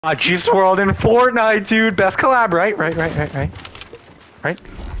Juice World in Fortnite, dude. Best collab, right? Right?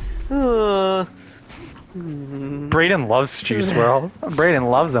 Brayden loves Juice World. Brayden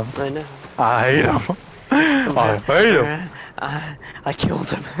loves him. I know. I hate him. I hate him. I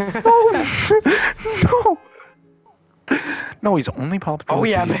killed him. No. No, he's only popular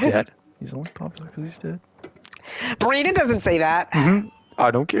because he's man. dead. He's only popular because he's dead. Brayden doesn't say that. I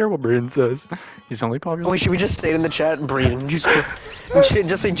don't care what Brayden says. He's only popular. Wait, should we just say it in the chat? Brayden, Juice World.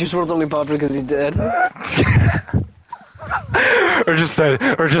 Just say Juice WRLD's only popular because he's dead. or just say,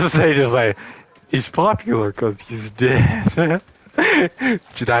 he's popular because he's dead.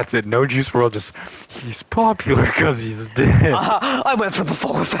 That's it. No Juice WRLD. Just he's popular because he's dead. I went for the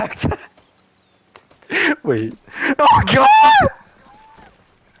full effect. Wait. Oh God!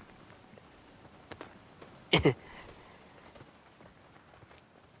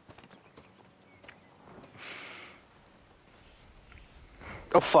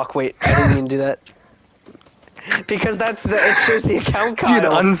 Oh fuck! Wait, I didn't mean to do that. Because it shows the account, Kyle. Dude,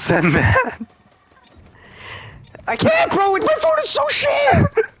 unsend that. I can't, bro. My phone is so shit.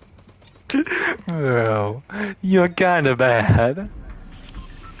 Well, you're kinda bad.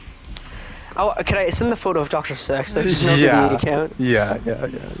 Oh, can I send the photo of Dr. Sex? There's no the account. Yeah.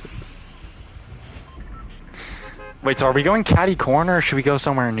 Wait, so are we going catty corner or should we go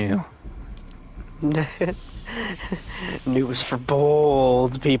somewhere new? News for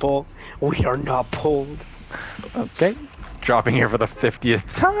bold people. We are not bold. Okay. Dropping here for the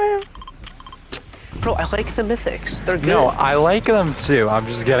 50th time. Bro, I like the mythics. They're good. No, I like them too. I'm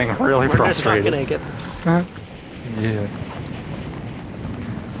just getting really frustrated. We're just not gonna get Yeah.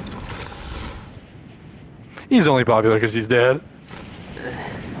 He's only popular because he's dead.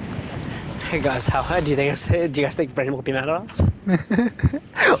 Hey guys, how do you guys think Brandon will be mad at us?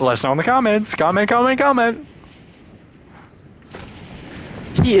 Let us know in the comments. Comment.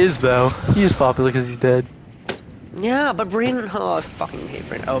 He is though. He is popular because he's dead. Yeah, but Brandon, oh, I fucking hate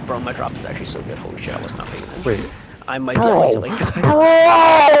Brandon. Oh, bro, my drop is actually so good. Holy shit, I was not paying attention. Wait. I might Bro! get like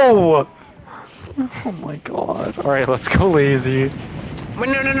Bro! Oh my God. Alright, let's go lazy. Wait,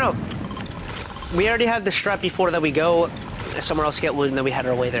 no. We already had the strap before that we go somewhere else to get loot and then we had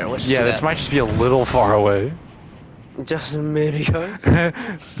our way there. Let's just do this that. might just be a little far away. Just maybe, guys.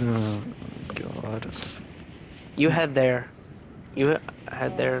 Oh God. You head there. You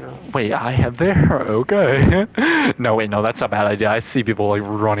head there. No. Wait, I head there? Okay. No, wait, no, that's not a bad idea. I see people like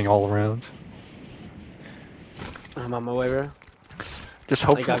running all around. I'm on my way, bro. Just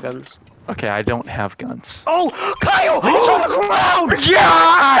hope. I got guns. Okay, I don't have guns. Oh, Kyle! It's on the ground!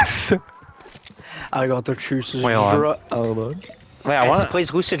 Yes! I got the truces. Wait, hold on. Wait, I want. This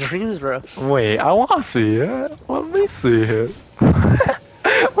plays Lucid Dreams, bro. Wait, I want to see it. Let me see it.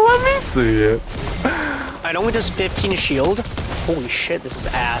 Let me see it. I know it does 15 shield. Holy shit, this is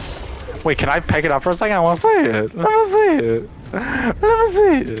ass. Wait, can I pick it up for a second? I want to see it. Let me see it. Let me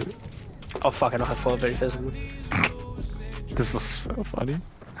see it. Oh fuck, I don't have full ability physical. This is so funny.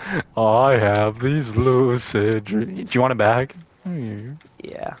 I have these lucid dreams. Do you want a bag?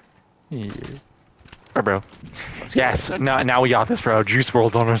 Yeah. Here. Alright, bro. Yes, now we got this, bro. Juice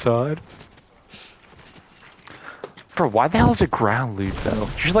WRLD's on our side. Bro, why the hell is it ground loot, though?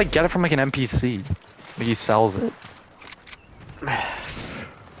 You should, like, get it from, like, an NPC. Like, he sells it.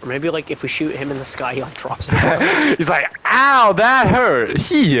 Or maybe, like, if we shoot him in the sky, he, like, drops it. He's like, ow, that hurt.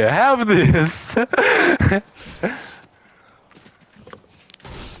 Here, have this.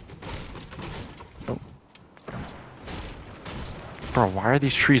 Oh. Bro, why are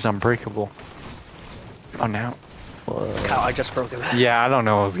these trees unbreakable? Oh, now. Kyle, I just broke him. Yeah, I don't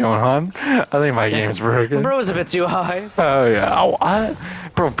know what's going on. I think my game's broken. Bro was a bit too high. Oh, yeah. Oh,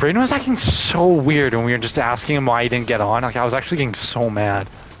 bro, Brayden was acting so weird when we were just asking him why he didn't get on. Like, I was actually getting so mad.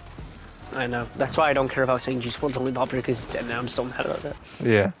 I know. That's why I don't care about saying Juice WRLD's only popular because he's dead now. I'm still mad about that.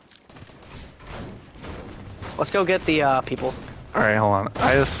 Yeah. Let's go get the people. Alright, hold on.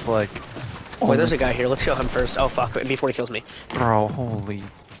 I just, like... Wait, there's a guy here. Let's kill him first. Oh, fuck. Before he kills me. Bro, holy...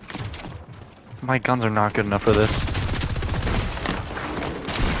 My guns are not good enough for this.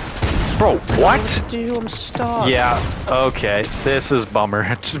 Bro, what? Dude, I'm stuck. Yeah, okay. This is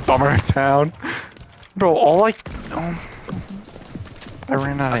bummer. Just bummer town. Bro, all I... Oh, I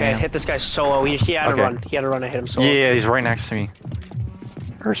ran out of ammo. I hit this guy solo. He had to run. He had to run. I hit him solo. Yeah, he's right next to me.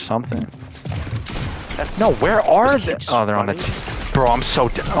 Or something. That's... No, where are they? Oh, they're on the... Bro, I'm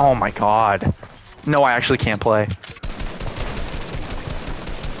so... Oh my God. No, I actually can't play.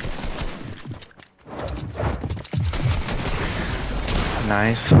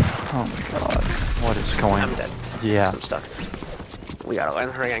 Nice. Oh my God. What is going on? I'm dead. Yeah. I'm stuck. We gotta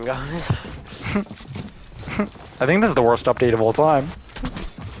learn her again, guys. I think this is the worst update of all time.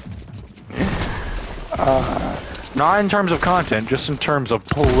 Not in terms of content, just in terms of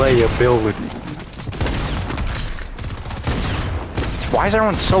playability. Why is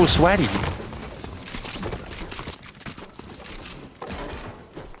everyone so sweaty?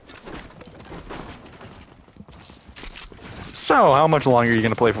 So, how much longer are you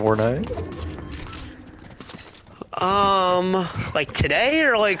gonna play Fortnite? Like today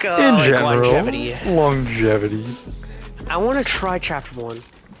or like In general, longevity? Longevity. I want to try chapter 1.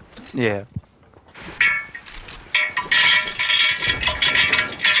 Yeah.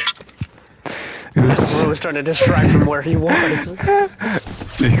 Oops. Will was trying to distract from where he was.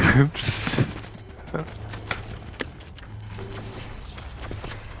 Oops.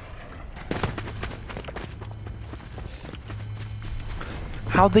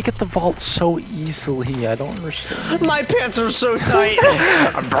 How'd they get the vault so easily? I don't understand. My pants are so tight.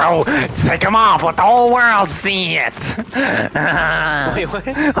 Bro, take them off. Let the whole world see it. Wait, what?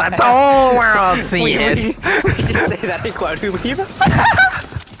 Let the whole world see it. We did say that in Cloud Weave.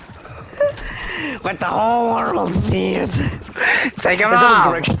 Let the whole world see it. Take them Is that off.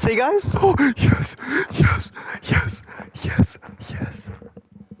 what Greg should say, guys? Oh, yes, yes, yes, yes, yes.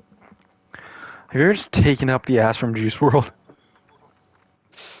 Have you ever just taken up the ass from Juice World?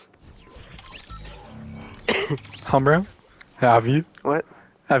 Bro? Have you? What?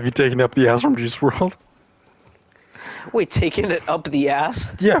 Have you taken up the ass from Juice World? Wait, taking it up the ass?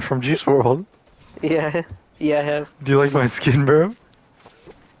 Yeah, from Juice World. Yeah. Yeah, I have. Do you like my skin, bro?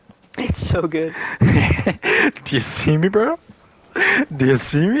 It's so good. Do you see me, bro? Do you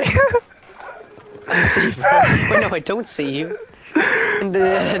see me? I see you, bro. Wait, no, I don't see you. And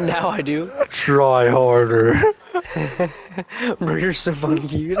now I do. Try harder. Bro, you're so fucking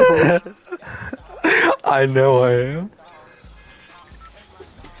cute. I know I am.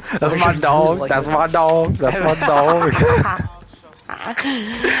 That's my dog. That's my dog. That's my dog.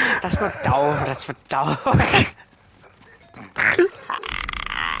 That's my dog. That's my dog.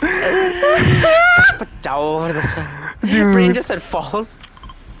 That's my dog. That's my... Dude. Brain just said false.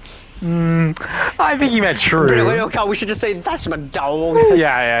 I think he meant true. Really? Oh god, we should just say that's my dog.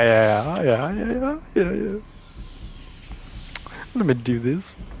 Yeah. Let me do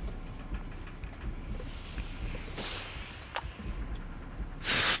this.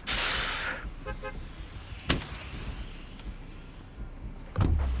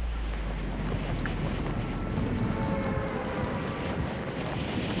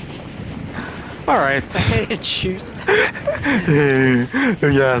 All right. Choose.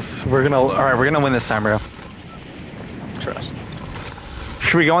 Yes, we're gonna win this time, bro. Trust.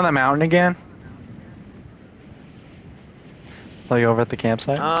 Should we go on the mountain again? Like over at the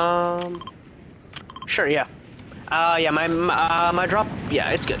campsite? Sure, yeah. Yeah, my drop, yeah,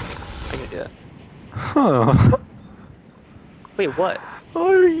 it's good. I can do that. Huh. Wait, what?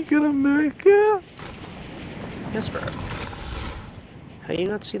 Are you gonna make it? Yes, bro. How do you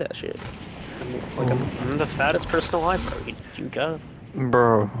not see that shit? I'm the fattest person alive, bro. You got it.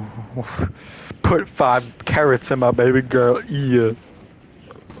 Bro, put 5 carrots in my baby girl ear.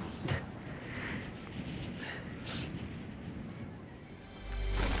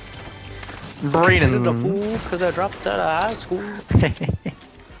 Considered a Brayden. fool because I dropped out of high school.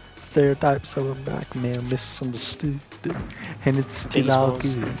 Stereotypes of a black man misunderstood, and it's still all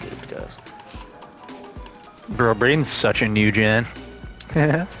good. Bro, Brayden's such a new gen.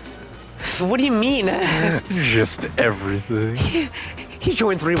 What do you mean? Just everything. He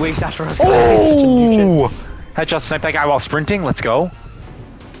joined 3 weeks after us. Oh! Headshot snipe that guy while sprinting. Let's go.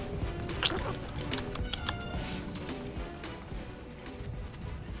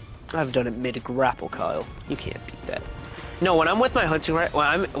 I've done it mid-grapple, Kyle. You can't beat that. No, when I'm with my hunting rifle,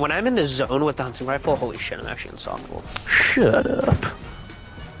 when I'm in the zone with the hunting rifle, holy shit, I'm actually unstoppable. Shut up.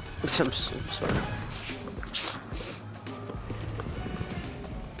 I'm sorry.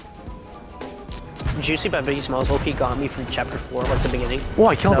 Juicy by Biggie Smalls OP got me from chapter 4, like the beginning. Oh,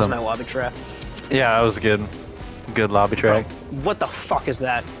 I killed him. That was my lobby trap. Yeah, that was good. Good lobby track. What the fuck is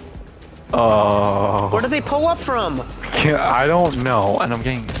that? Oh. Where did they pull up from? I don't know, and I'm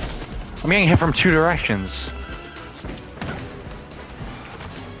getting hit from 2 directions.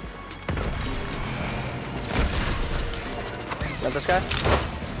 Got this guy?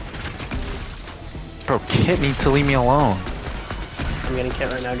 Bro, Kit needs to leave me alone. I'm getting Kit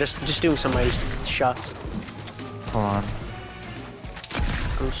right now. Just doing some nice shots. Hold on.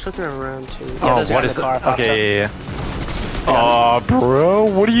 I'm just looking around too. Yeah, Oh, there's a guy what in is the car. that? Pops Okay, up. yeah. Aw, bro,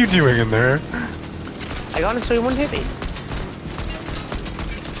 what are you doing in there? I got him so he wouldn't hit me.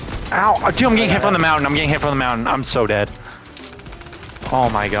 Ow, dude, I'm getting hit from the mountain. I'm so dead. Oh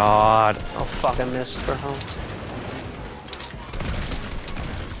my god. Oh fuck, I missed for home.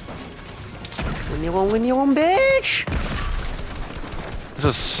 Win you won't, bitch! This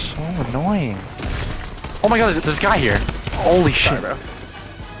is so annoying. Oh my god, there's this guy here. Holy shit. Sorry, bro.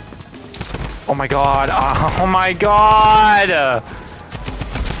 Oh my god. Oh my god.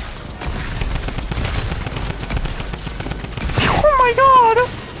 Oh my god.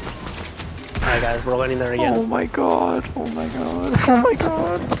 Alright guys, we're landing there again. Oh my god. Oh my god. Oh my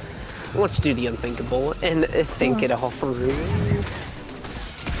god. Let's do the unthinkable and think it all through.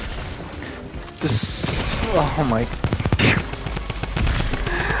 This. Oh my.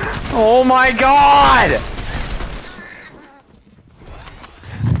 Oh my god!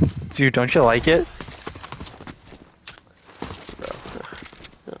 Dude, don't you like it?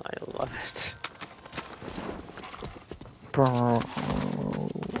 Bro, I love it. Bro.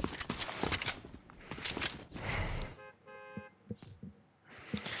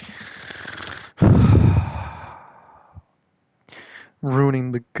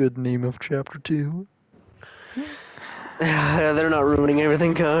 Ruining the good name of chapter 2. They're not ruining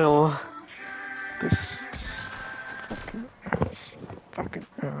everything, Kyle. This is fucking ass. Fucking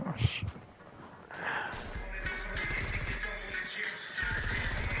ass.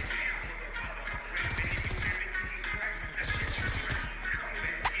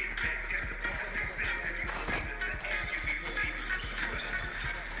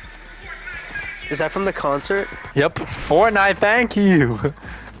 Is that from the concert? Yep. Fortnite, thank you.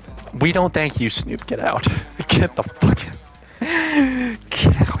 We don't thank you, Snoop. Get out. Get the fuck out.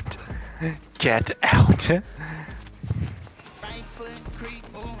 Get out. Get out.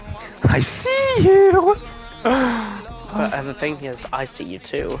 I see you. But the thing is, I see you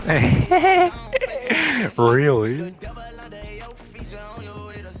too. Really?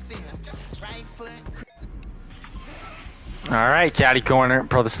 Alright, catty corner.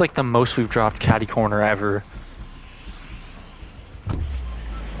 Bro, this is like the most we've dropped catty corner ever.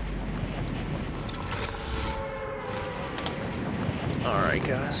 Alright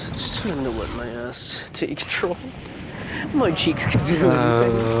guys, it's time to let my ass take control. My cheeks can do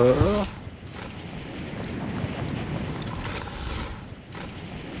anything.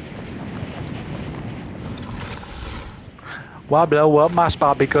 Well, blow up my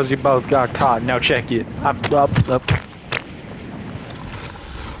spot because you both got caught. Now check it. Up.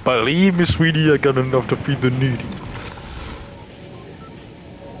 Believe me, sweetie, I got enough to feed the needy.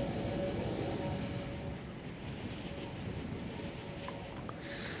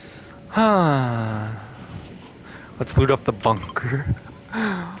 Let's loot up the bunker.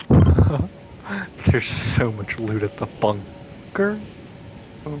 There's so much loot at the bunker.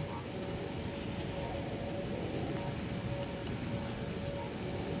 Oh.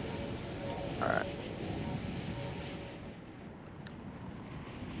 Alright.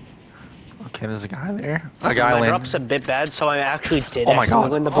 Okay, there's a guy there. A guy My drop's a bit bad, so I actually did Oh my accidentally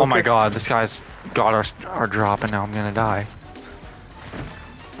god. win the Oh my bunker. god, this guy's got our drop and now I'm gonna die.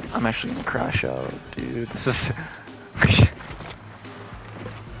 I'm actually gonna crash out, dude. This is...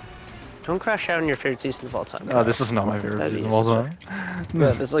 Don't crash out in your favorite season of all time. Oh, this is not my favorite That'd be season of all time. Yeah,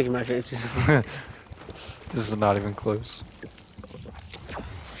 this is like my favorite season. This is not even close.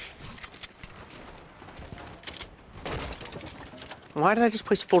 Why did I just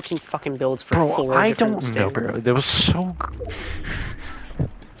place 14 fucking builds for Bro, 4 I different don't know, standards? bro. That was so...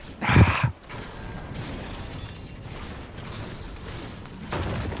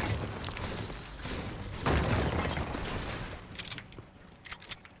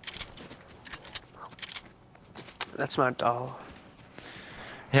 That's my doll.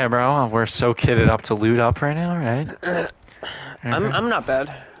 Yeah, bro, we're so kitted up to loot up right now, right? I'm not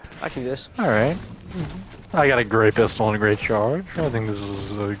bad. I can do this. Alright. I got a great pistol and a great charge. I think this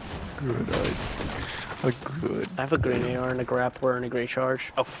is a good idea. I have a green AR and a grappler and a great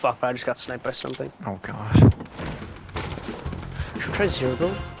charge. Oh fuck, I just got sniped by something. Oh god. Should we try zero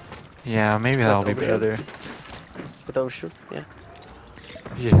build? Yeah, maybe that'll be overshoot? better. With overshoot? Yeah.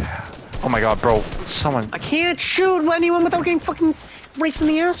 Yeah. Oh my god, bro. Someone... I can't shoot anyone without getting fucking raked in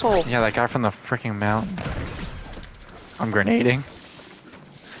the asshole. Yeah, that guy from the freaking mountain. I'm grenading.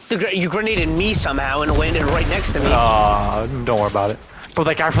 You grenaded me somehow and it landed right next to me. Don't worry about it. Bro,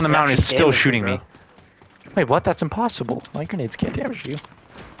 that guy from the mountain is actually still damaged me, shooting bro. me. Wait, what? That's impossible. My grenades can't damage you.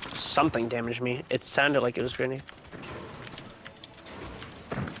 Something damaged me. It sounded like it was grenade.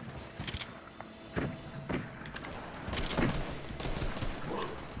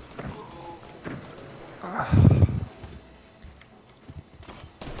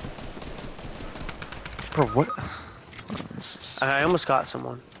 Bro, what? I almost got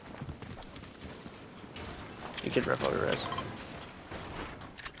someone. You could rip over res.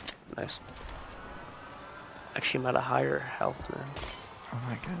 Nice. Actually, I'm at a higher health now. Oh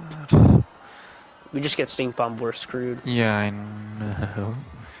my god. We just get stink bombed, we're screwed. Yeah, I know.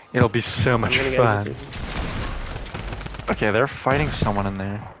 It'll be so much I'm gonna fun. get Okay, they're fighting someone in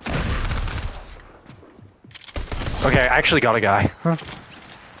there. Okay, I actually got a guy. Huh.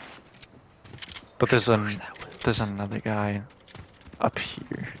 But there's another guy up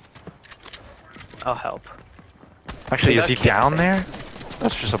here. I'll help. Actually, Dude, is he that down there?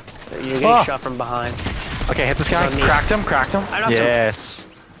 That's just a... You're getting shot from behind. Okay, hit this guy. From me. Cracked him, cracked him. I knocked him. Yes.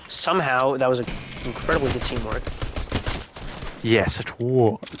 Somehow, that was incredibly good teamwork. Yes, it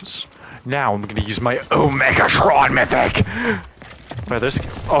was. Now I'm gonna use my Omegatron Mythic! Wait,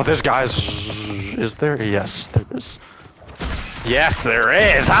 there's guys... Is there? Yes, there is. Yes, there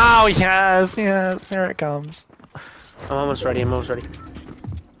is! Oh, yes, yes, there it comes. I'm almost ready, I'm almost ready.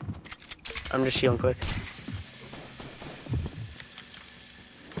 I'm just healing quick.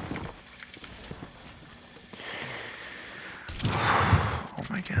 Oh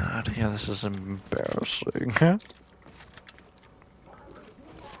my god, yeah, this is embarrassing.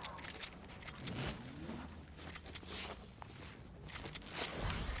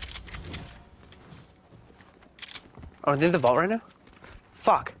 Are they in the vault right now?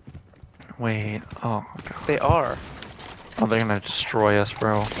 Fuck. Wait, oh god. They are. Oh, they're gonna destroy us,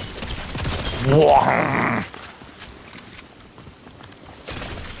 bro.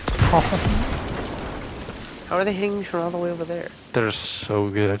 How are they hanging from all the way over there? They're so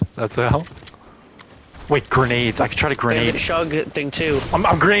good. That's how. Wait, grenades. I could try to They have grenade. the chug thing too.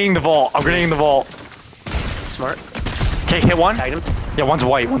 I'm grenading the vault. I'm grenading the vault. Smart. Okay, hit one. Tagged him. Yeah, one's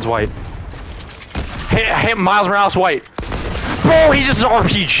white. One's white. Hit Miles Morales white. Bro, he just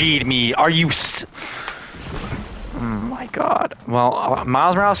RPG'd me. Are you? Oh my god. Well,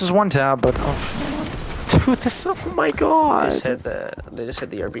 Miles Morales is one tab, but dude, this. Oh my god. They just hit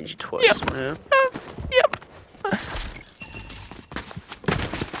the RPG twice. Yep. Yeah. Yep.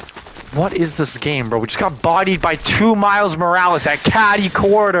 What is this game, bro? We just got bodied by 2 Miles Morales at Caddy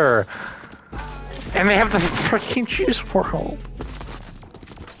Quarter. And they have the freaking Juice World.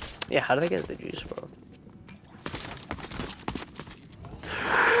 Yeah, how do they get the juice, bro?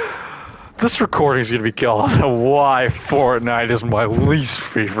 This recording is gonna be called Why Fortnite is My Least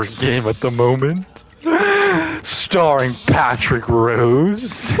Favorite Game at the Moment. Starring Patrick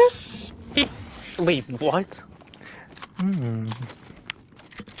Rose. Wait, what? Hmm.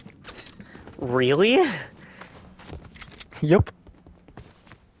 Really? Yep.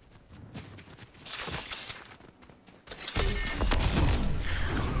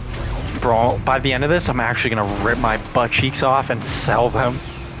 Bro, by the end of this, I'm actually gonna rip my butt cheeks off and sell them.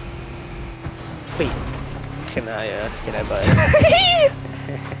 Wait, can I buy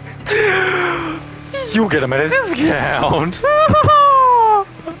it? You'll get them at a discount.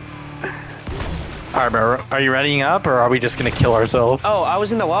 Alright, bro, are you readying up, or are we just gonna kill ourselves? Oh, I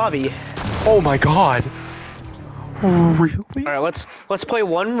was in the lobby. Oh my god. Really? Alright, let's play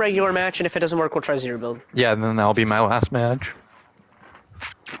one regular match, and if it doesn't work, we'll try zero build. Yeah, then that'll be my last match.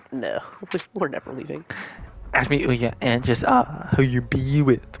 No, we're never leaving. Ask me who you and just who you be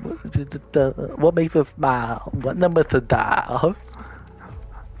with. What makes us smile? What number to dial?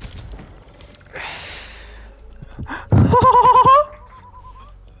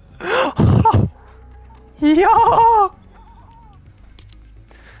 Yeah.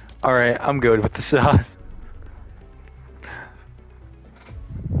 All right, I'm good with the sauce.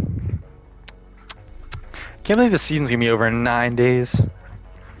 Can't believe the season's gonna be over in 9 days.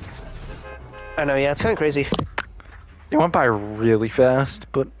 I know, yeah, it's kind of crazy. It went by really fast,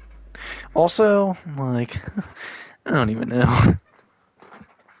 but also, like, I don't even know.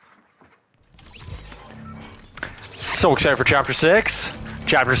 So excited for Chapter 6!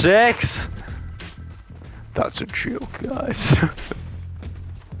 Chapter 6! That's a joke, guys.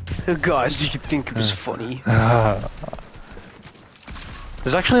 Guys, did you think it was funny?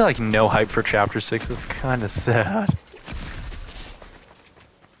 There's actually, like, no hype for Chapter 6. It's kind of sad.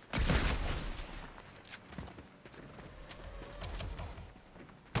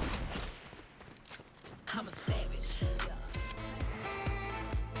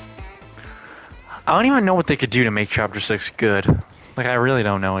 I don't even know what they could do to make Chapter 6 good. Like, I really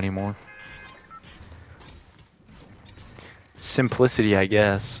don't know anymore. Simplicity, I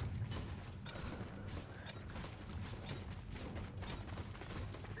guess.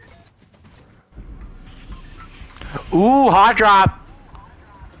 Ooh, hot drop!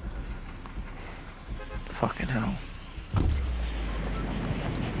 Fucking hell.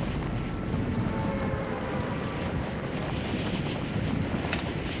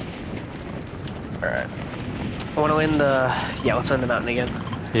 Alright. I want to win the... Yeah, let's win the mountain again.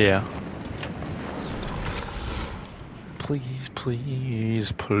 Yeah. Please,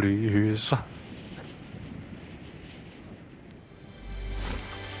 please, please.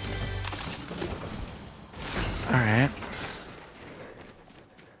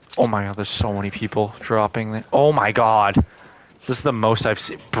 Oh my god, there's so many people dropping there. Oh my god. This is the most I've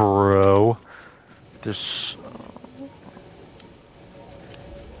seen. Bro. There's...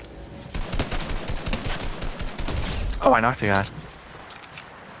 Oh, I knocked the guy.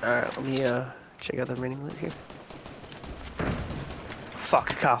 Alright, let me check out the remaining loot here. Fuck,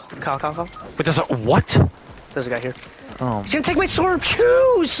 Kyle. Kyle. But there's a... What? There's a guy here. Oh, He's gonna take my sword,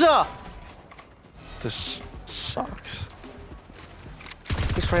 choose! this sucks.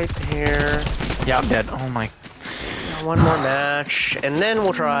 He's right there. Yeah, I'm dead. Oh my... One more match, and then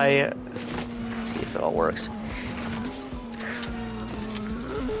we'll try... see if it all works.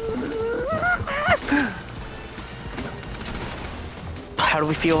 How do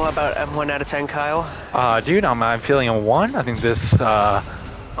we feel about 1 out of 10, Kyle? Dude, I'm feeling a 1. I think this, oh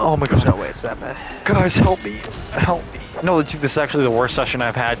my There's god. no way it's that bad. Guys, help me. Help me. No, dude, this is actually the worst session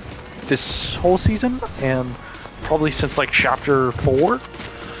I've had this whole season, and probably since, like, chapter 4.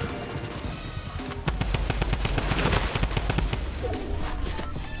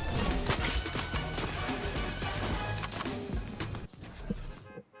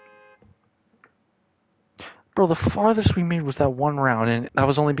 Bro, the farthest we made was that 1 round, and that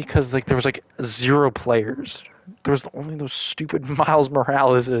was only because, like, there was, like, 0 players. There was only those stupid Miles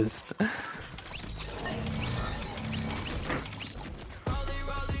Moraleses.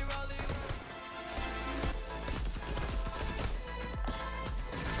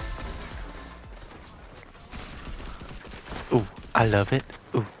 Ooh, I love it.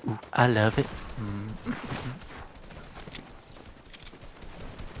 Ooh, I love it.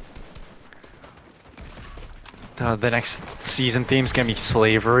 The next season theme's gonna be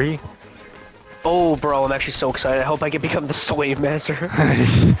slavery. Oh, bro, I'm actually so excited. I hope I can become the slave master.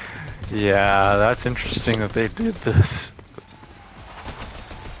 Yeah, that's interesting that they did this.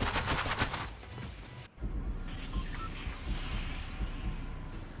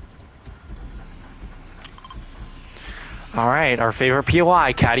 Alright, our favorite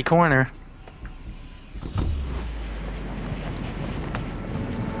POI, Catty Corner.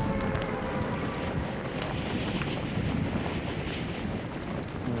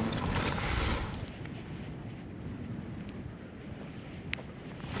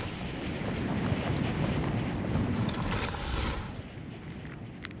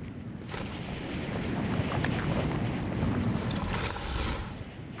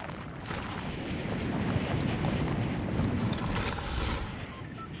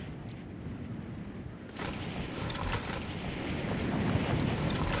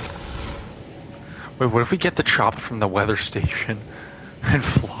 Wait, what if we get the chopper from the weather station and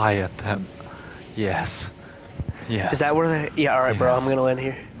fly at them? Yes. Yes. Is that where they... Yeah, alright, bro, I'm gonna land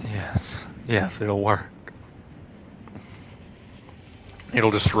here. Yes. Yes, it'll work.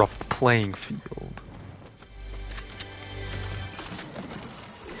 It'll disrupt the playing field.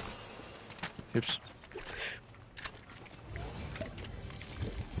 Oops.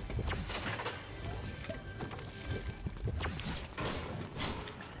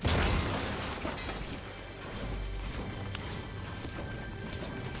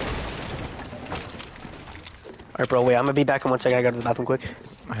 Alright, bro, wait, I'm gonna be back in 1 second. I gotta go to the bathroom quick.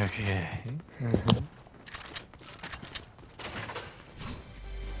 Okay.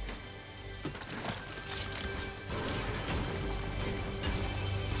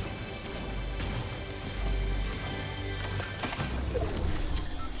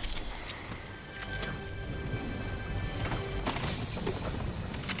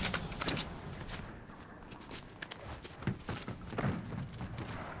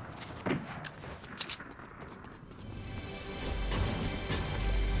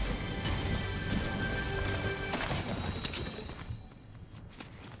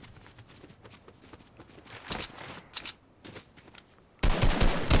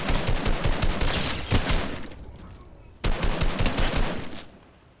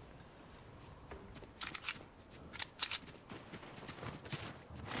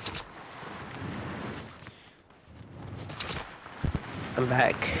 I'm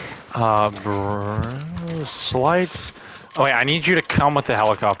back. Slides. Oh wait, I need you to come with the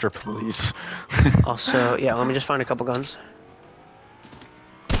helicopter, please. Also, yeah, let me just find a couple guns.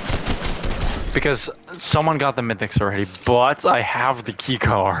 Because someone got the mythics already, but I have the key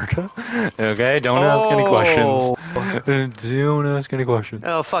card. Okay, don't ask any questions. Don't ask any questions.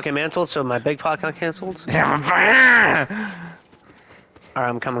 Oh, fuck, it mantled, so my big pot got cancelled? Alright, Alright,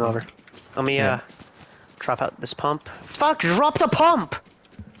 I'm coming over. Let me, drop out this pump. Fuck, drop the pump!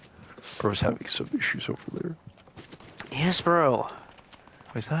 Bro's having some issues over there. Yes, bro.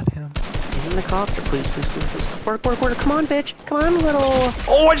 Is that him? Get in the copter, please, please, please, please. Work. Come on, bitch. Come on, little...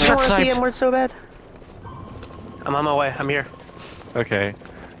 Oh, I just I got don't wanna see sniped! him. We're so bad. I'm on my way. I'm here. Okay.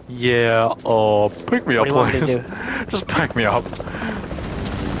 Yeah, pick me What up, do you want me to please. do? Just pick me up.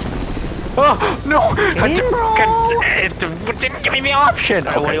 Oh, no! It didn't give me the option!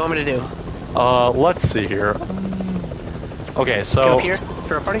 Alright, Okay. what do you want me to do? Let's see here. Okay, so... Go up here?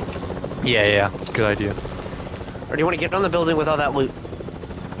 For a party? Yeah, good idea. Or do you want to get on the building with all that loot?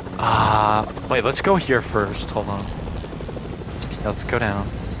 Wait, let's go here first. Hold on. Yeah, let's go down.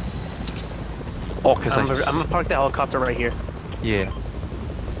 Oh, cause I'm gonna park the helicopter right here. Yeah.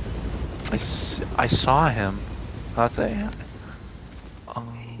 I saw him. That's it. Yeah.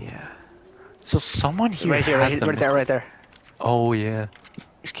 So someone here Right here, has right there, right there. Oh, yeah.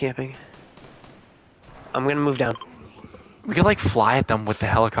 He's camping. I'm gonna move down. We could, like, fly at them with the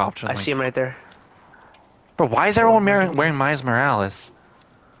helicopter. I see him right there. Bro, why is everyone wearing Miles Morales?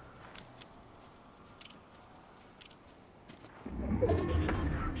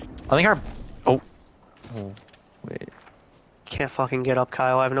 I think our... Oh, wait. Can't fucking get up,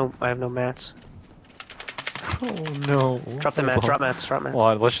 Kyle. I have no mats. Oh, no. Drop the mats, drop mats, drop mats.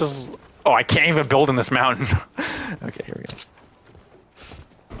 Well, let's just... Oh, I can't even build in this mountain. Okay, here we go.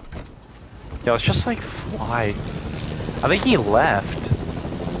 Yeah, let's just, like, fly. I think he left.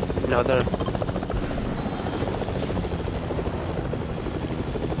 No,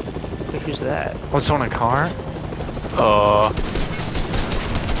 Wait, who's that? What's on a car?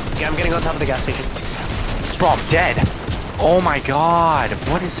 Yeah, I'm getting on top of the gas station. Bro, I'm dead. Oh my god,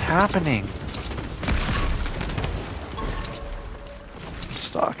 what is happening? I'm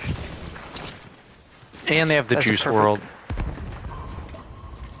stuck. And they have the That's Juice perfect. World.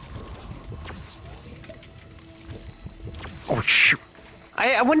 Oh shoot.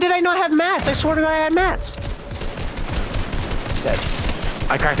 When did I not have mats? I swear to God I had mats. Dead.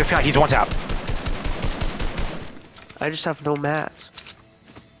 I cracked this guy, he's one tap. I just have no mats.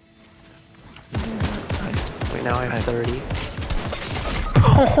 Wait, now I have 30.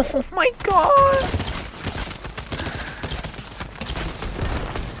 Oh my god.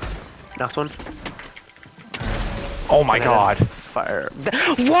 Knocked one. Oh my god. Fire.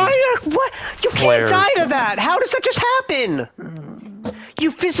 What? You can't die to that! How does that just happen?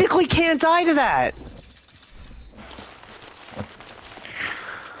 You physically can't die to that!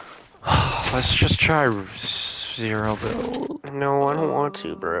 Let's just try zero build. No, I don't want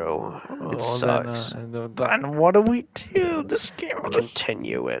to, bro. It sucks. Then what do we do? This game.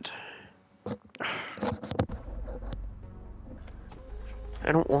 Continue it.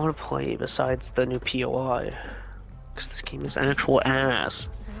 I don't want to play besides the new POI. Because this game is actual ass.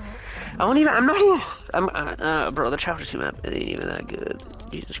 I'm not even, bro, the chapter 2 map ain't even that good.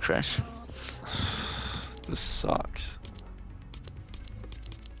 Jesus Christ. This sucks.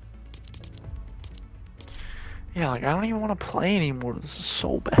 Yeah, like, I don't even want to play anymore. This is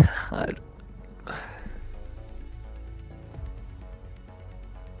so bad.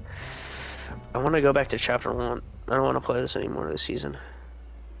 I want to go back to chapter 1. I don't want to play this anymore this season.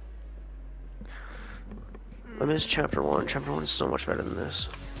 I miss chapter 1. Chapter 1 is so much better than this.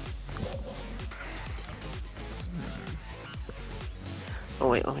 Oh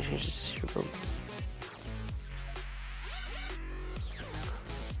wait, let me change this to zero.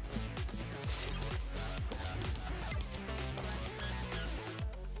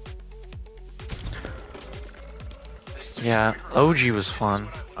 Yeah, OG was fun.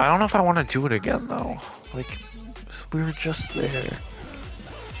 I don't know if I want to do it again though. Like, we were just there.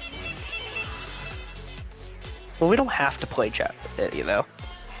 Well, we don't have to play chapter, you know.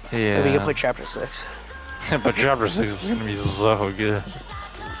 Yeah. We can play chapter 6. But chapter 6 is gonna be so good.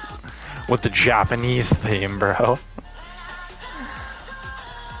 With the Japanese theme, bro.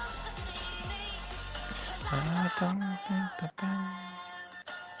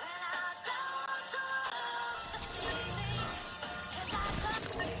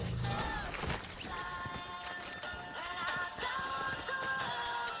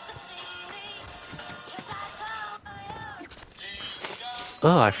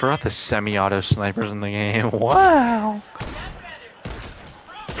 Oh, I forgot the semi-auto snipers in the game. Wow.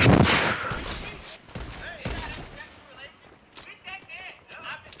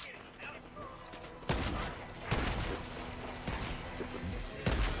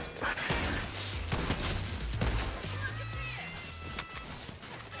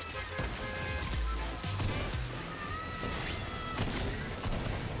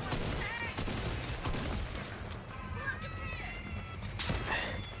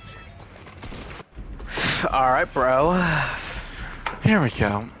 Alright, bro. Here we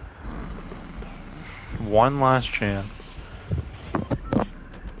go. One last chance.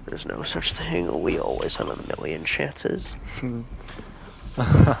 There's no such thing. We always have a million chances.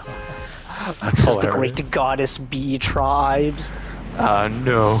 That's This is the hilarious. great goddess bee tribes.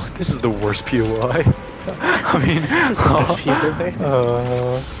 No. This is the worst POI. I mean, This is the best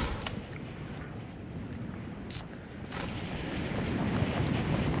POI.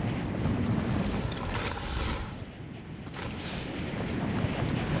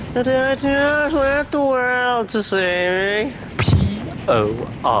 I just want the world to see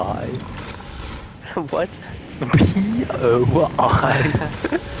POI. me. What? POI.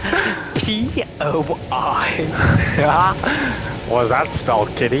 POI. Was that spelled,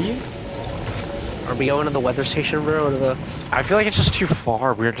 kitty? Are we going to the weather station, bro? Or the... I feel like it's just too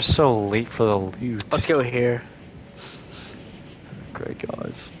far. We're just so late for the loot. Let's go here. Great,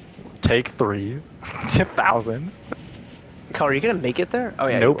 guys. Take 3. 10,000. Carl, are you gonna make it there? Oh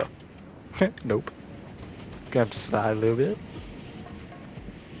yeah. Nope. Nope. Gonna have to slide a little bit.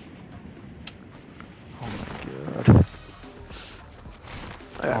 Oh my god.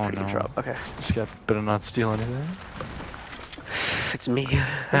 I got Oh, a pretty no. drop. Okay. Just got better not steal anything. It's me.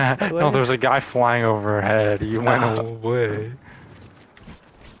 No, there's a guy flying overhead. You went away.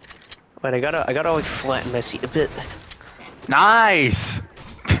 Wait, I gotta like flatten my seat a bit. Nice!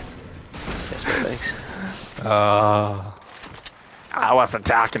 Yes, bro, thanks. I wasn't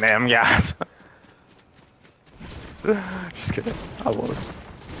talking to him, guys. Just kidding. I was.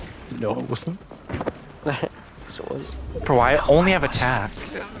 No, I wasn't. So it was. Bro, I only have attack.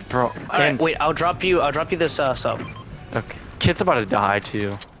 Bro, Alright, wait, I'll drop you this sub. Okay. Kid's about to die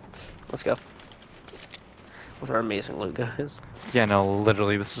too. Let's go. With our amazing loot, guys. Yeah, no,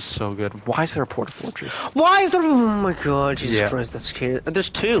 literally, this is so good. Why is there a porta fortress? Why is there? Oh my god, Jesus Yeah. Christ, that's scary. There's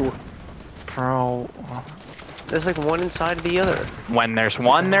 2. Bro. There's like one inside of the other. When there's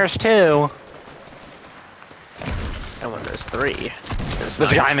 1, there's 2. And when there's 3,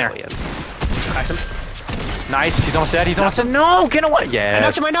 there's a guy in there. Cracked him. Nice, he's almost dead, he's almost dead. No, get away!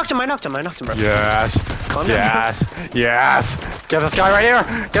 Yes. I knocked him, bro. Yes. Calm down. Yes. Yes. Get this guy right here.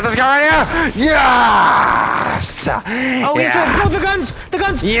 Get this guy right here. Yes. Oh, he's dead. Bro, the guns! The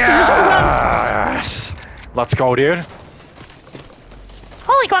guns! Yes. Let's go, dude.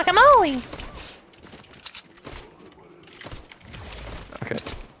 Holy guacamole! Okay.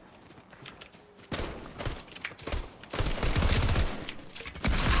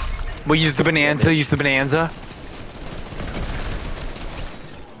 We'll use the bonanza,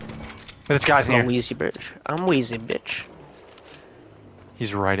 This guy's I'm here. wheezy, bitch. I'm wheezy, bitch.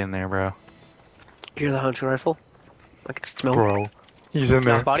 He's right in there, bro. Hear the hunting rifle? I can smell Bro. He's in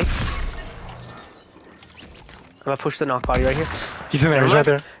there. knock body. I'm gonna push the knock body right here. He's in there, he's right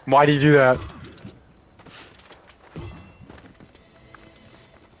there. Why do you do that?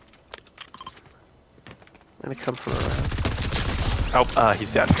 I'm gonna come from around. Oh,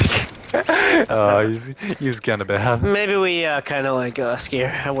 he's dead. He's kinda bad. Maybe we kind of like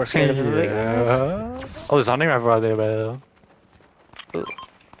scare. We're scared of him. Yeah. Oh, there's hunting rifle right there, bro. Ooh.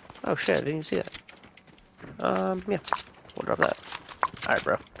 Oh shit! I didn't even see that. Yeah, we'll drop that. All right,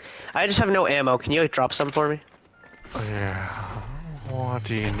 bro. I just have no ammo. Can you like drop some for me? Yeah. What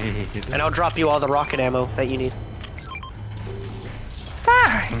do you need? And I'll drop you all the rocket ammo that you need.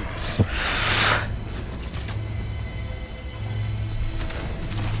 Thanks.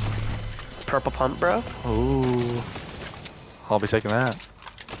 Purple pump, bro. Ooh. I'll be taking that.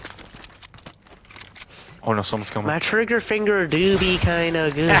 Oh no, someone's coming. My trigger finger do be kind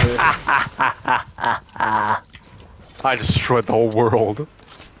of good. I destroyed the whole world.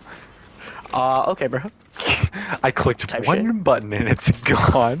 Okay, bro. I clicked Type one shit. button and it's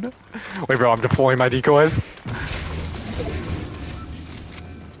gone. Wait, bro, I'm deploying my decoys.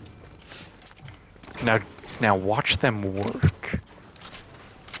 Now watch them work.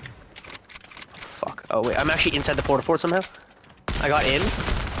 Fuck. Oh wait, I'm actually inside the porta fort somehow. I got in.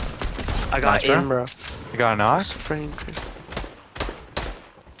 I got Nice, bro. in, bro. You got a knock?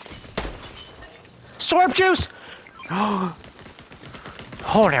 Slurp juice!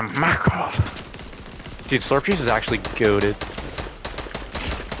 Holy mackerel. Dude, slurp juice is actually goated.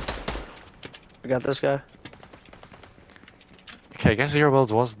 I got this guy. Okay, I guess Zero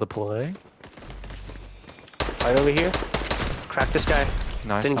Builds was the play. Right over here. Crack this guy.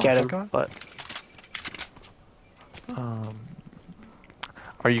 Nice. Didn't knock get that him, guy. but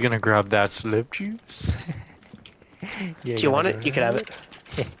Are you gonna grab that slurp juice? Yeah, do you want it? You can have it.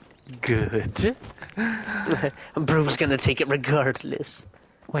 Good. Broom's gonna take it regardless.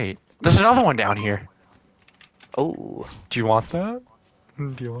 Wait, there's another one down here. Oh. Do you want that?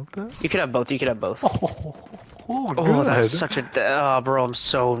 Do you want that? You can have both. You can have both. Oh, Oh, good. that's such a. Bro, I'm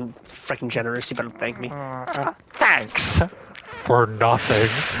so freaking generous. You better thank me. Thanks for nothing.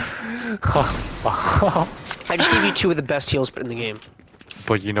 I just gave you 2 of the best heals in the game.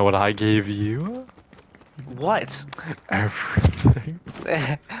 But you know what I gave you? What? Everything.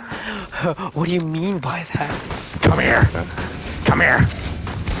 What do you mean by that? Come here. Come here.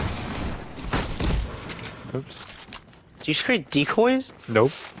 Oops. Do you just create decoys?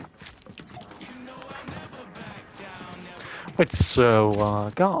 Nope. Wait,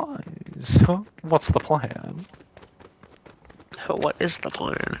 so, guys, what's the plan? What is the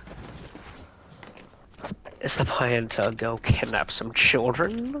plan? Is the plan to go kidnap some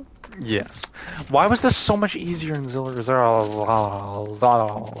children? Yes. Why was this so much easier in Zilla?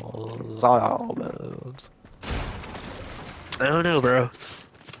 I don't know, bro.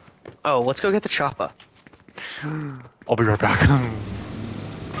 Oh, let's go get the chopper. I'll be right back.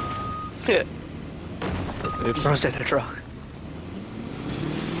 Yeah. Oops. Bro's in the truck.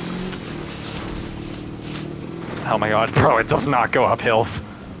 Oh my god, bro, it does not go up hills.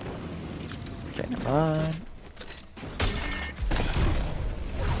 Okay, never mind.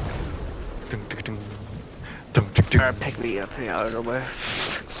 Alright, pick me up. Yeah, out of the way.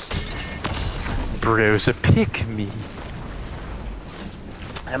 Bro's a pick me.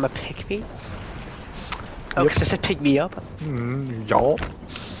 I'm a pick me? Oh, because I said pick me up? Y'all.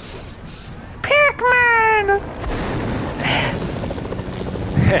 Pikmin!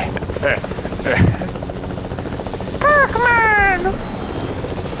 Pikmin!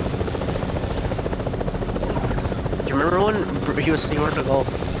 Do you remember when he wanted to go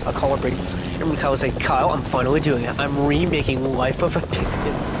call a break? And Kyle was like, Kyle, I'm finally doing it. I'm remaking Life of a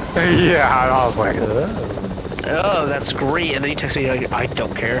Pikmin. Yeah, and I was like, ugh. Oh, that's great. And then he texted me like, I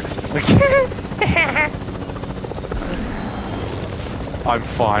don't care. I'm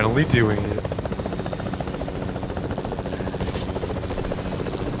finally doing it.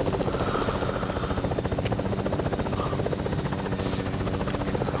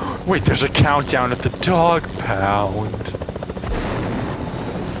 Wait, there's a countdown at the dog pound.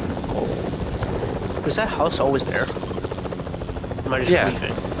 Is that house always there? Am I just Yeah.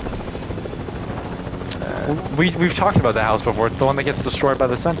 leaving? We've talked about the house before. It's the one that gets destroyed by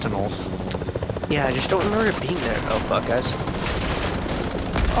the Sentinels. Yeah, I just don't remember it being there. Oh, fuck, guys.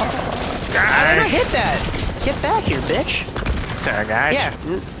 How did I Guys! hit that? Get back here, bitch. Sorry, guys. Yeah.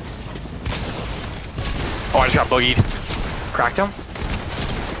 Oh, I just got boogied. Cracked him?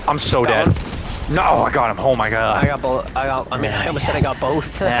 I'm so Got dead. No, I got him. Oh my god. I got both. I almost said I got both.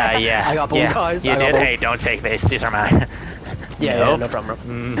 Yeah. I got both guys. You I got did? both. Hey, don't take these. These are mine. Yeah, Nope. yeah, no problem,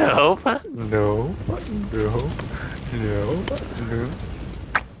 bro. Nope. Nope. Nope. Nope. Nope.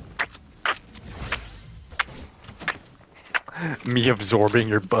 Me absorbing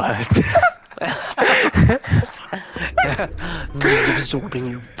your butt. Me absorbing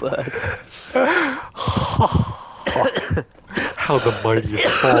your butt. How the mighty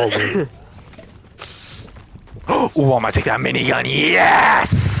have fallen. Oh, I'm gonna take that minigun.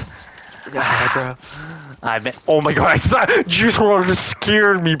 Yes! Yeah, bro. Oh my god, I saw Juice WRLD just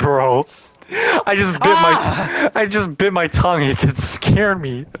scared me, bro. I just bit my tongue. It scared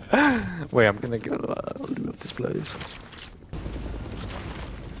me. Wait, I'm gonna go loot up this place.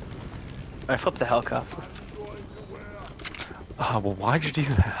 I flipped the helicopter. Well, why'd you do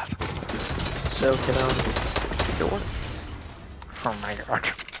that? So can get one? Oh my god.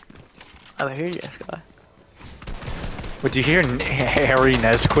 I'm here, yes, guy. Would you hear Harry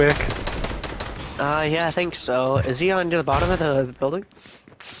Nesquik? Yeah, I think so. Is he on the bottom of the building?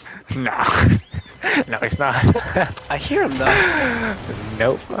 No. No, he's not. I hear him though.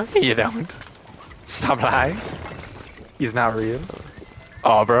 Nope, you don't. Stop lying. He's not real.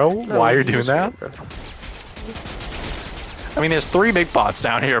 Oh, bro, No, why are you he's doing that? real, bro. I mean, there's 3 big pots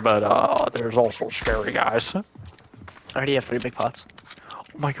down here, but there's also scary guys. I already have 3 big pots. Oh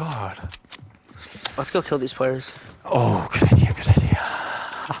my god. Let's go kill these players. Oh, good idea, good idea.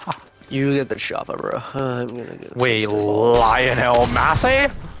 You get the chopper, bro. I'm gonna go. Wait, Lionel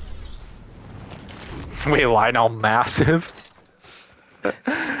Massive? Wait, Lionel Massive? Oh,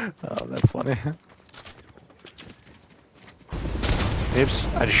 that's funny. Oops,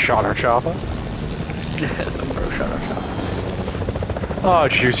 I just shot our chopper. Bro, shut up. Oh,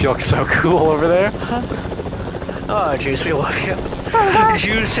 Juice, you look so cool over there. Oh, Juice, we love you.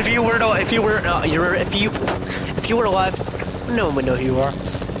 Juice, if you were alive, no one would know who you are.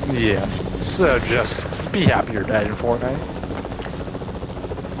 Yeah, so just be happy you're dead in Fortnite.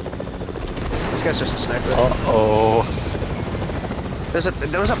 This guy's just a sniper. Uh-oh.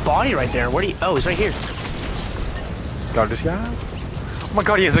 There was a body right there. Where do you? Oh, he's right here. Got this guy? Oh my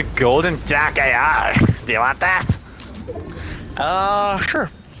god, he has a golden dark AR. Do you want that? Sure.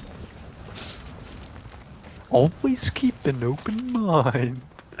 Always keep an open mind.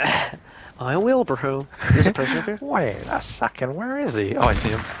 I will, bro. There's a person up here. Wait a second, where is he? Oh, I see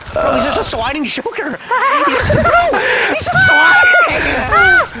him. Bro, he's just a sliding choker. He's just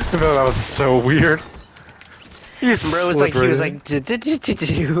sliding. No, that was so weird. He's Bro was like, he was like,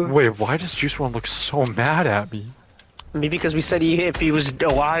 do. Wait, why does Juice WRLD look so mad at me? Maybe because we said if he was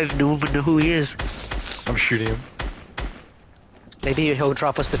alive, no one would know who he is. I'm shooting him. Maybe he'll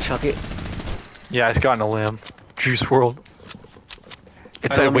drop us the chucket. Yeah, it's gotten a limb. Juice WRLD.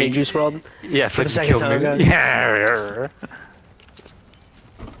 It's I like, wait, Juice WRLD. yeah, it's for like the you second killed time me. ago. Yeah.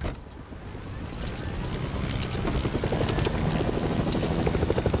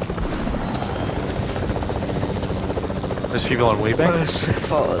 There's people on Weebang?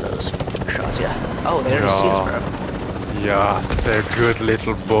 Follow those shots, yeah. Oh, there's Yeah. bro. Yes, they're good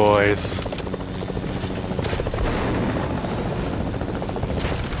little boys.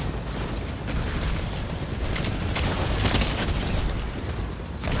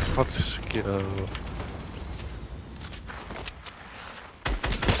 Let's go.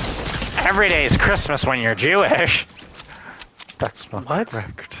 Every day is Christmas when you're Jewish. That's not What?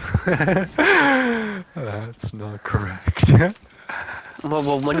 correct. That's not correct.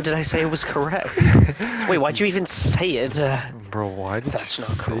 Well, when did I say it was correct? Wait, why'd you even say it? Bro, why did That's you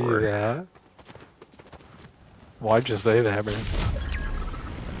not say correct. that? Why'd you say that, man?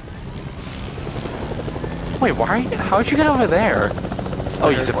 Wait, why? How'd you get over there? Oh,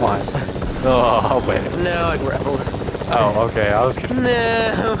 you zip line. Oh, wait. No, I grappled. Oh, okay. I was confused.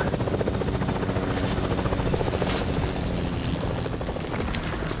 No.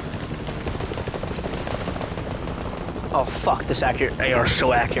 Oh fuck, this accurate. They are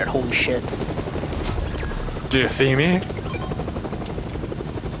so accurate. Holy shit. Do you see me?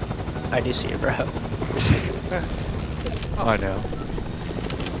 I do see it, bro. Oh, I know.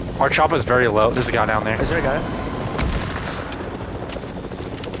 Our chop is very low. There's a guy down there. Is there a guy?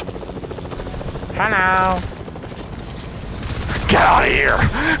 Hello. Get out of here!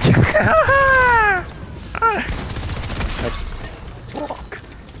 Oops. Fuck.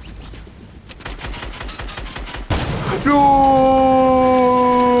 No!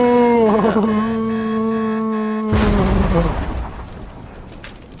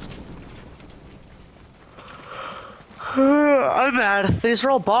 I'm mad. These are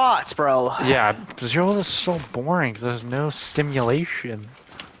all bots, bro. Yeah, Joel is so boring because there's no stimulation.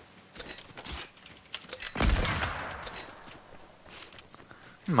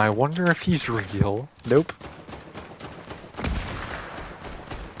 I wonder if he's real. Nope.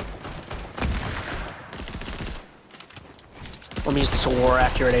 Let me use this war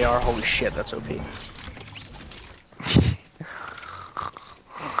accurate AR. Holy shit, that's OP.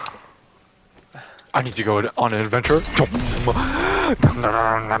 I need to go on an adventure. Where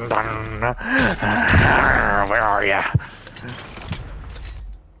are ya?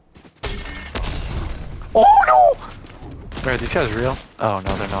 Oh no! Wait, are these guys real? Oh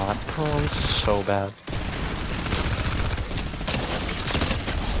no, they're not. Oh, this is so bad.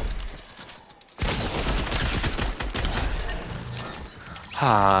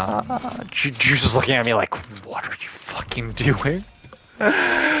 Juice is looking at me like, what are you fucking doing?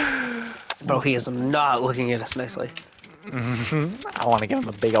 Bro, he is not looking at us nicely. I want to give him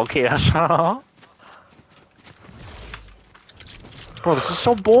a big old kiss. Bro, this is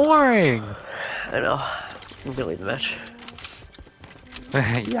so boring. I know. Really the match.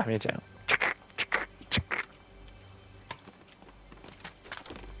 Yeah, me too.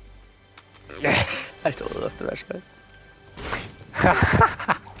 I totally left the match, man.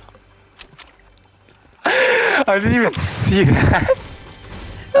 I didn't even see that.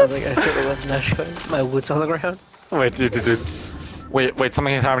 I was like, I totally left the match, man. My wood's on the ground. Wait, dude. Wait,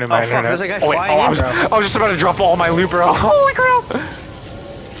 something is happening to my Oh, fuck, internet. there's a guy Oh, wait, flying in, bro. I was just about to drop all my loot, bro. Holy crap!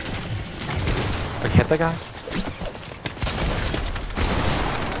 Like, hit that guy?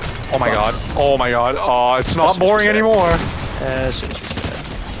 Oh my god. Oh my god. Oh, it's not boring anymore.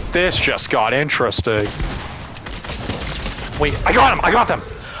 This just got interesting. Wait, I got him! I got them!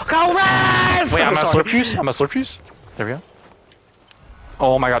 Go Raz! Wait, I'm a slurp juice? I'm a slurp juice? There we go.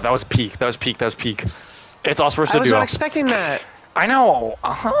 Oh my god, that was peak. That was peak. That was peak. It's all supposed to I was do. not expecting that. I know.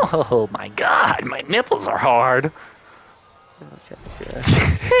 Oh my god, my nipples are hard.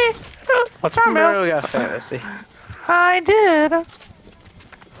 What's wrong, man? Bro, we got fantasy. I did.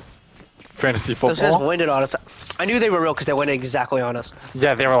 Fantasy Those guys football? winded on us. I knew they were real because they went exactly on us.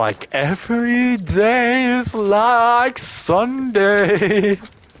 Yeah, they were like, every day is like Sunday.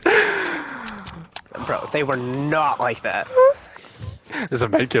 Bro, they were not like that. There's a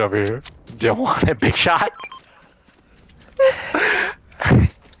medkit over here. Do you want a big shot?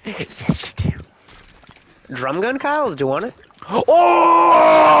 Yes, you do. Drum gun, Kyle? Do you want it?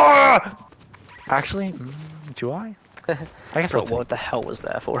 Oh! Actually, do I? I guess Bro, I'll take what the hell was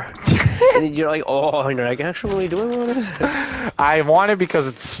that for? And then you're like, oh, you're like, actually, do I want it? I want it because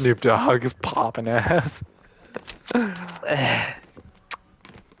it's Snoop Dogg is popping ass.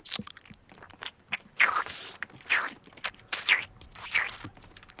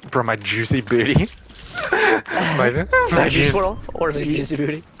 Bro, my juicy booty. my Juice World? Or is it Juicy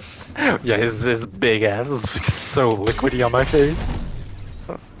Booty? Yeah, his big ass is so liquidy on my face.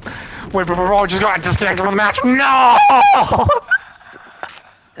 Wait, bro, I just got disconnected from the match. No!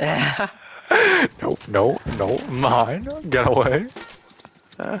 No, mine. Get away.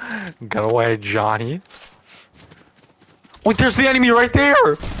 Get away, Johnny. Wait, there's the enemy right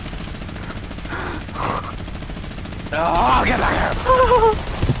there! Oh, get back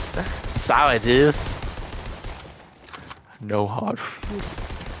here! Sour juice. No hard food.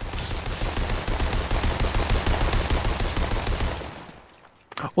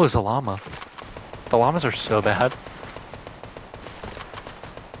 Oh, there's a llama. The llamas are so bad.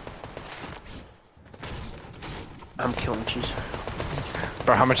 I'm killing cheese.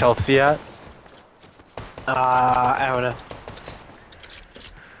 Bro, how much health is he at? I don't know.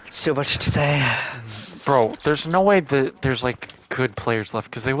 It's too much to say. Bro, there's no way that there's like good players left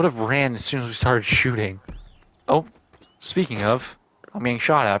because they would have ran as soon as we started shooting. Oh, speaking of, I'm being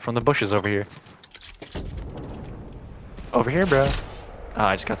shot at from the bushes over here. Over here, bro. Oh,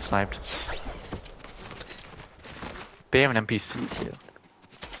 I just got sniped. They have an NPC too.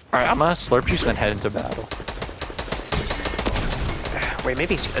 Alright, I'm gonna slurp juice and head into battle. Wait,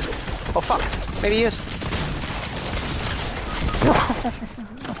 maybe he's good. Oh, fuck. Maybe he is.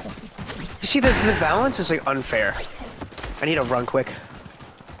 You see, the balance is like unfair. I need to run quick.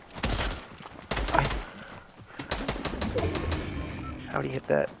 How'd he hit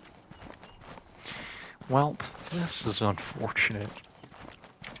that? Well, this is unfortunate.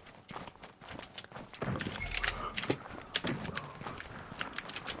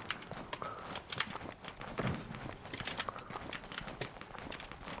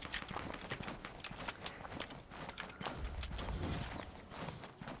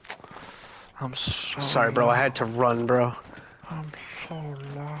 I'm so Sorry, bro. I had to run, bro. I'm so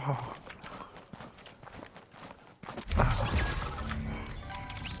low.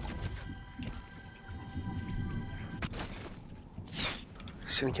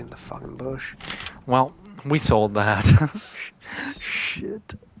 He's gonna get in the fucking bush. Well, we sold that.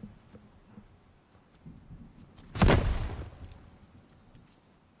 Shit.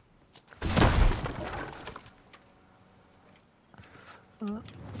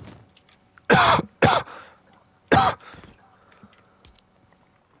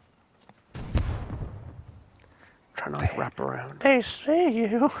 Trying to like wrap around. They see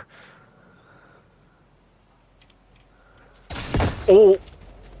you. Oh!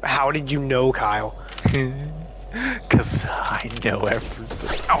 How did you know, Kyle? Cause I know everything.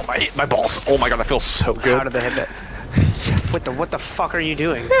 Oh my balls! Oh my god, I feel so good. How did they hit that? Yes. What the fuck are you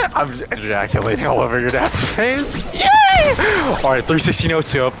doing? I'm ejaculating all over your dad's face. Yay! All right, 360 no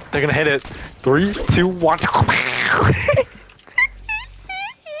scope. They're gonna hit it. 3, 2, 1.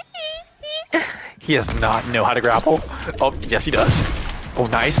 He does not know how to grapple. Oh, yes he does. Oh,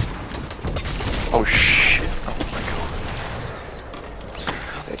 nice. Oh shit. Oh my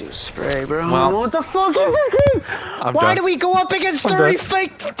god. They do spray, bro. Well, what the fuck is this game? Why do we go up against 30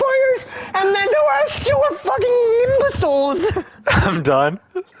 fake players and then the rest 2 are fucking imbeciles? I'm done.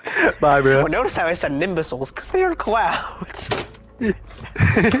 Bye, bro. Well, notice how I said imbeciles, because they are clouds.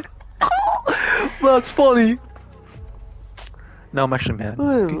 That's funny. No, I'm actually mad.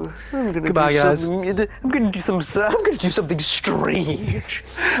 I'm gonna Goodbye, guys. I'm gonna do something strange.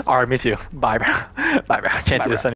 Alright, me too. Bye, bro. Bye, bro. I can't do this anymore.